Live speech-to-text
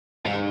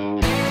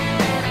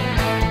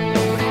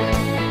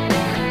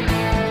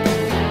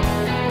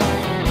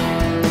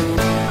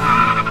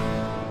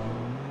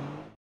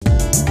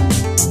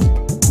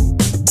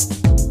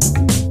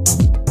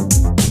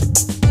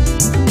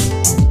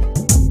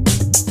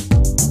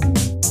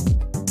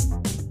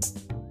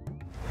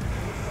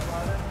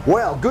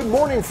Well, good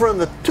morning from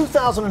the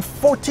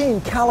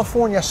 2014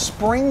 California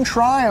Spring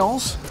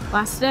Trials.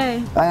 Last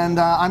day. And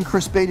I'm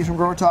Chris Beatty from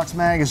Growertalks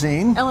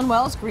magazine. Ellen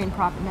Wells, Green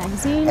Profit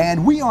magazine.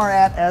 And we are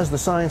at, as the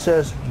sign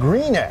says,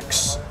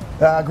 Greenex.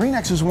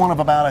 Greenex is one of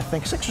about, I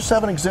think, 6 or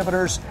 7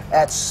 exhibitors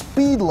at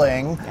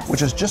Speedling, yes,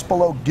 which is just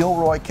below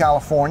Gilroy,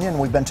 California. And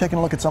we've been taking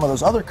a look at some of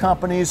those other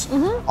companies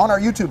on our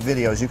YouTube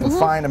videos. You can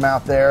find them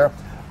out there.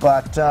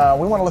 But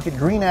we want to look at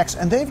Greenex,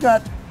 and they've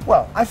got,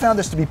 well, I found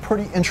this to be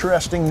pretty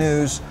interesting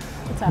news.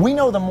 We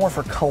know them more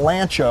for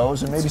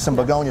kalanchoes and maybe some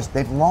begonias.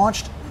 They've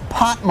launched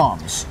pot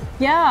mums.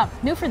 Yeah,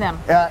 new for them.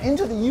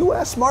 Into the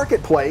U.S.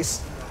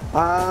 marketplace.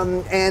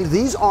 And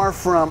these are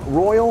from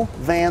Royal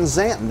Van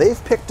Zanten.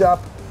 They've picked up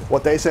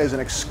what they say is an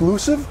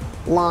exclusive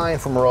line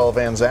from Royal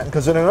Van Zanten,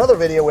 because in another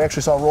video we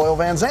actually saw Royal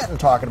Van Zanten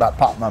talking about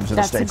pot mums in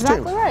the States That's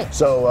exactly too. Right.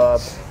 So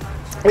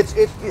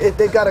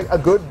they've got a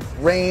good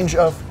range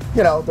of,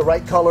 you know, the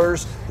right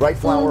colors, right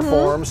flower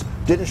forms.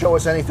 Didn't show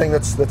us anything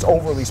that's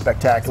overly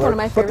spectacular. One of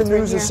my but the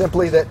news is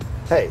simply that,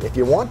 hey, if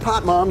you want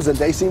pot mums, and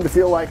they seem to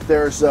feel like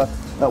there's,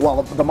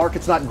 well, the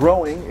market's not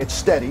growing, it's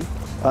steady,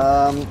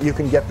 you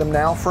can get them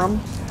now from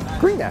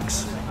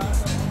Greenex.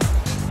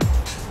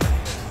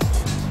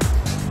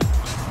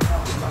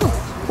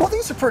 Well,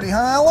 these are pretty, huh,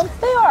 Ellen?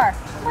 They are.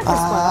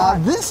 I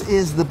like this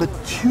is the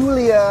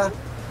Betulia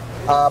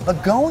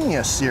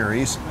begonia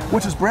series,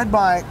 which is bred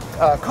by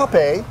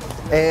Coppe,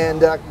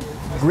 and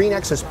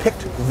Greenex has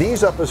picked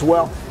these up as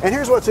well. And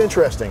here's what's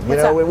interesting. You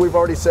know, we've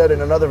already said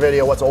in another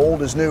video, what's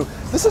old is new.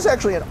 This is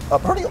actually a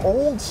pretty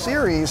old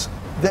series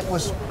that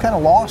was kind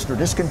of lost or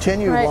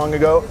discontinued long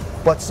ago,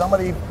 but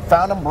somebody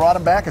found them, brought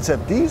them back, and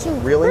said, these are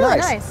really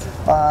nice.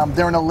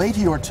 They're an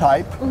elatior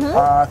type.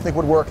 I think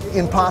would work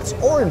in pots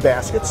or in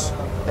baskets.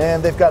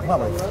 And they've got, how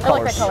many colors? I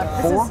like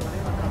that color.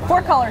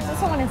 4 colors.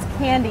 This one is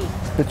candy.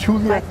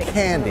 Betulia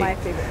candy. My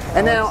favorite.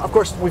 And now, of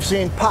course, we've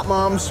seen pot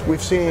mums,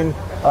 we've seen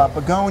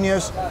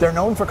begonias. They're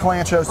known for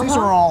kalanchoes. These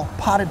are all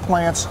potted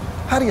plants.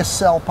 How do you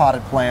sell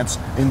potted plants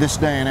in this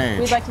day and age?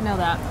 We'd like to know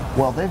that.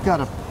 Well, they've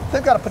got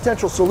a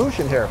potential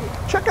solution here.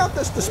 Check out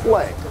this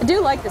display. I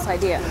do like this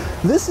idea.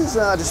 This is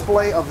a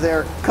display of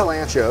their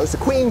kalanchoes, the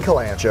queen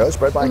kalanchoes,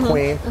 bred by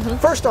Queen.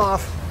 First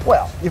off,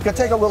 well, you can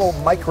take a little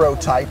micro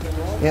type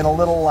in a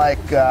little like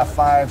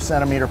 5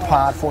 centimeter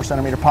pot, 4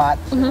 centimeter pot,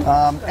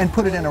 and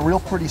put it in a real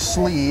pretty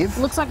sleeve.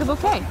 Looks like a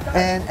bouquet.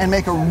 And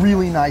make a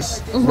really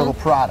nice little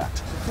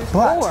product.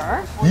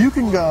 But you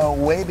can go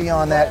way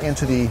beyond that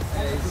into the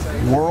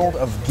world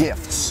of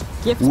gifts.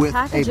 With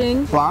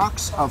packaging. A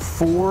box of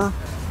 4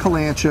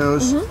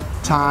 kalanchoes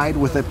tied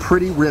with a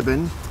pretty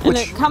ribbon. And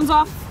it comes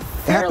off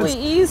fairly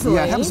easily.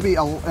 Yeah, it happens to be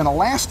an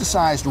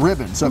elasticized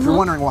ribbon. So if you're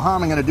wondering, well, how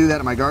am I going to do that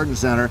at my garden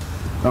center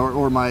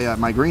or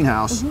my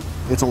greenhouse,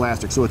 it's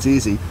elastic, so it's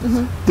easy.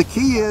 The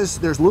key is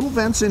there's little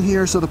vents in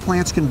here so the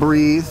plants can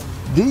breathe.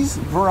 These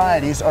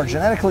varieties are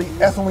genetically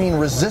ethylene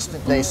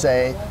resistant, they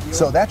say,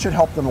 so that should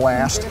help them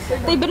last.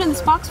 They've been in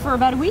this box for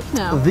about a week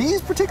now.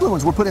 These particular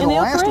ones were put in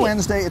last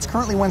Wednesday. It's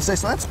currently Wednesday,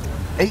 so that's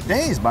 8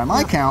 days by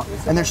my count,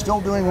 and they're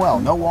still doing well.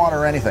 No water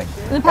or anything.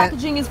 And the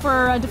packaging is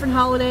for different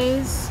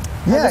holidays.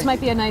 Yeah, this might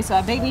be a nice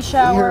baby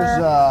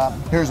shower.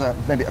 Here's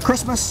maybe a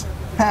Christmas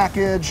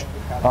package.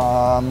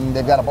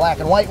 They've got a black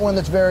and white one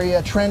that's very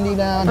trendy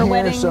down here,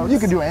 weddings. So you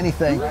can do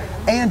anything.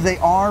 And they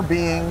are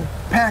being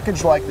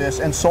packaged like this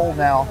and sold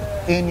now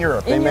in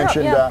Europe. They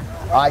mentioned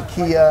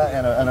IKEA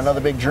and another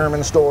big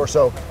German store,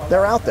 so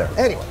they're out there.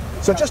 Anyway,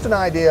 so just an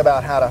idea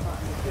about how to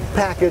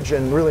package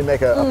and really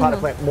make a potted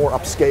plant more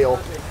upscale.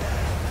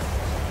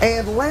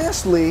 And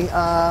lastly,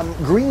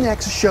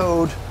 Greenex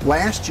showed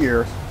last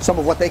year some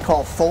of what they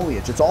call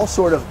foliage. It's all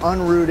sort of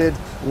unrooted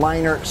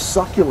liner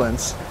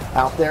succulents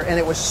out there, and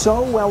it was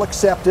so well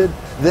accepted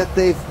that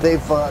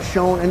they've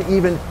shown an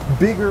even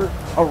bigger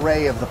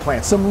array of the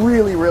plants. Some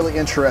really, really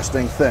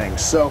interesting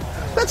things. So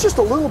that's just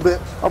a little bit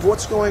of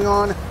what's going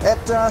on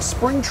at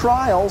Spring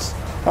Trials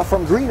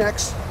from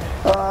Greenex,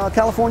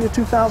 California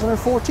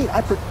 2014.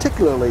 I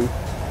particularly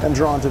am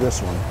drawn to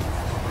this one.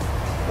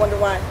 Wonder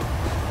why?